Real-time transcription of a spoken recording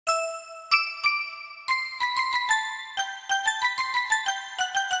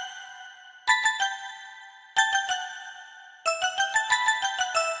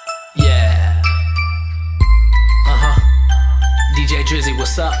Drizzy,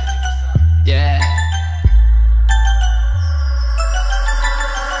 what's up? Yeah.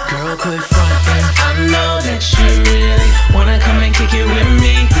 Girl, quit frontin'. I know that you really wanna come and kick it with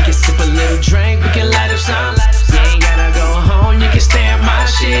me. We can sip a little drink, we can light up some. You ain't gotta go home, you can stay at my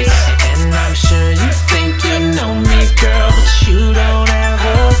shit. And I'm sure you think you know me, girl, but you don't have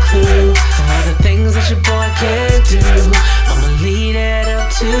a clue of all the things that your boy can do. I'ma leave that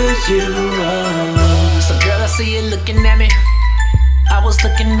up to you. So girl, I see you looking at me, I was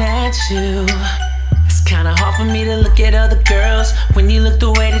looking at you. It's kinda hard for me to look at other girls when you look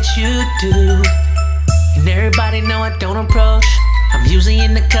the way that you do. And everybody know I don't approach, I'm usually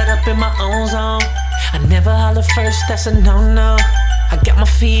in the cut up in my own zone. I never holler first, that's a no-no. I got my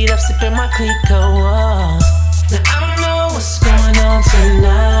feet up, sipping my Clico. Oh. Now I don't know what's going on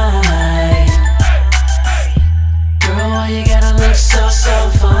tonight. Girl, why you gotta look so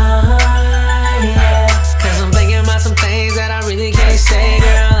fine? Yeah. Cause I'm thinking about some things that I really can't say,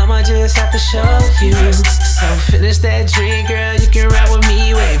 girl. I'ma just have to show you. So finish that drink, girl, you can ride with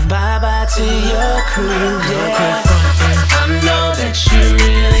me. Wave bye-bye to your crew, yeah. I know that you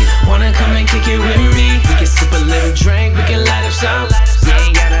really wanna come and kick it with me. We can sip a little drink, we can light up some. You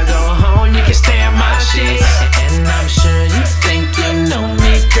ain't gotta go home, you can stay at my shit. And I'm sure you think you know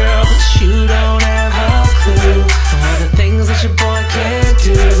me, girl, but you don't have a clue of all the things that your boy can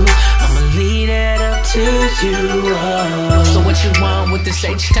do. I'ma leave that up to you. Oh. So what you want with this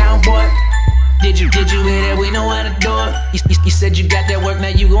H-Town boy? Did you hear that? We know how to do it. You said you got that work, now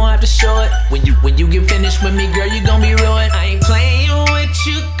you gon' have to show it. When you get finished with me, girl, you gon' be ruined. I ain't playing with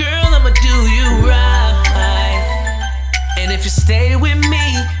you, girl, I'ma do you right. And if you stay with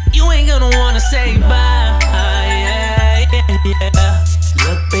me, you ain't gonna wanna say bye. Yeah, yeah, yeah.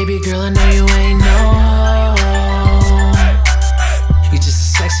 Look, baby girl, I know you ain't know. You just a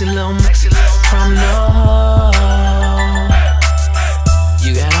sexy little from no.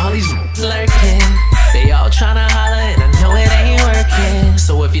 You got all these lurking, they all tryna holler and I know it ain't working.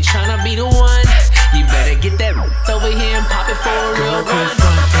 So if you're tryna be the one, you better get that over here and pop it for a real run.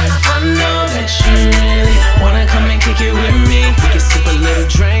 I know that you really wanna come and kick it with me. We can sip a little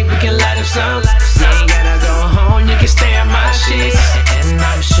drink, we can light up some. You ain't gotta go home, you can stay at my shit. And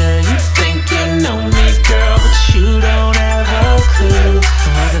I'm sure you think you know me, girl, but you don't have a clue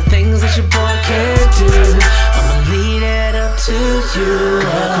of all the things that your boy can do. I'ma leave that up to you.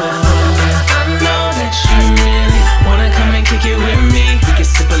 I know that you really wanna come and kick it with me. We can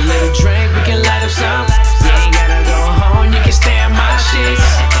sip a little drink, we can light up some. You ain't gotta go home, you can stay at my shit.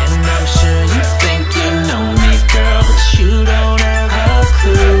 And I'm sure you think you know me, girl, but you don't have a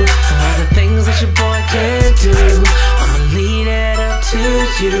clue of all the things that your boy can do. I'ma leave that up to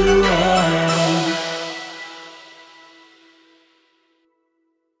you.